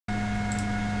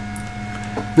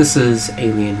this is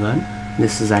Alien Run.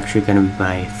 This is actually going to be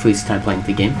my first time playing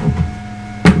the game.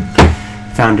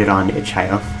 Found it on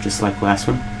itch.io, just like the last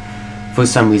one. For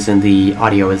some reason the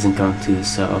audio isn't going through,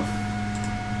 so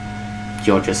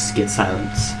you'll just get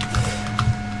silence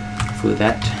for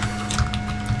that.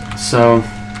 So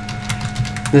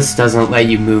this doesn't let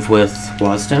you move with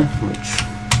WASD,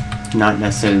 which not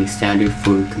necessarily standard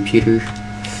for computer.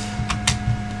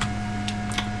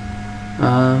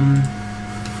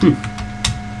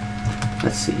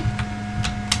 Let's see.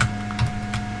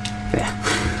 Yeah.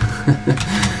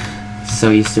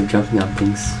 So used to jumping on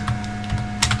things.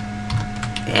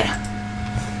 Yeah.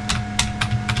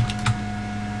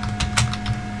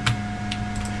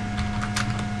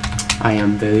 I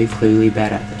am very clearly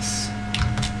bad at this.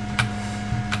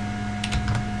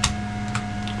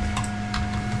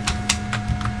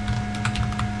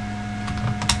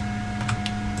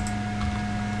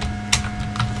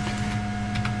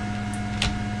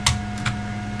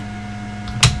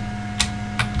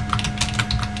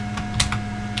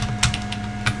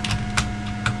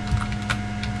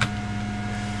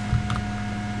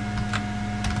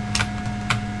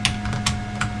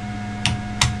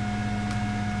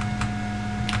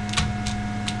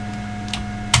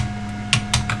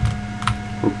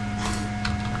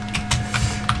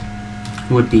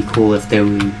 Would be cool if there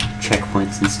were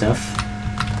checkpoints and stuff.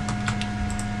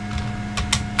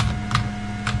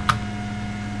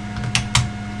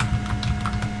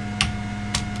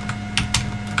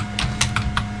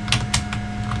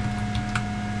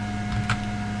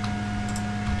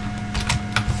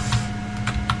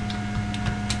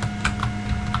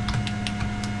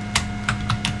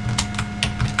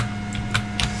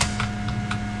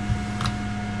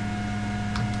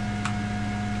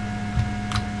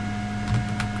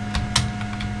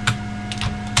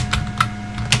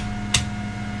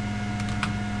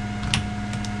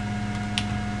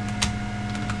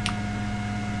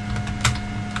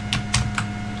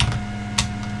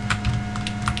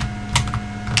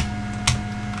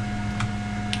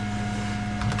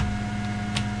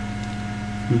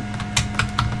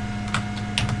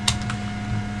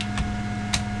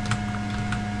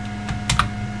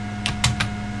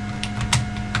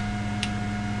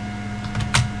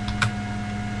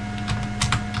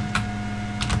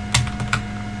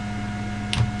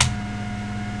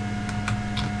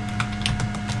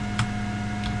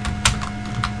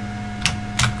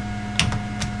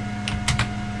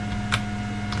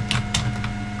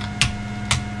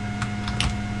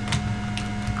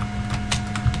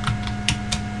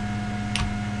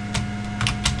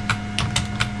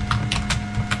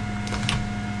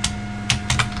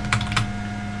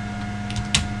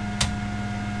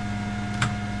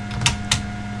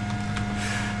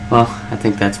 Well, I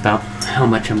think that's about how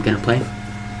much I'm gonna play.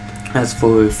 As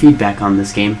for feedback on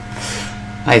this game,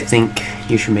 I think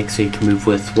you should make so you can move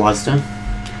with WASD,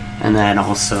 and then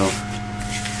also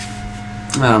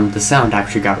the sound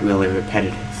actually got really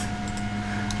repetitive.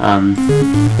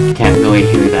 Can't really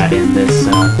hear that in this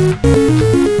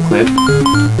clip,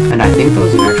 and I think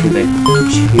those are actually the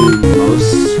two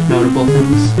most notable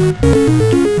things.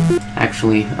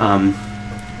 Actually,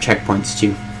 checkpoints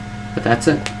too, but that's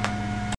it.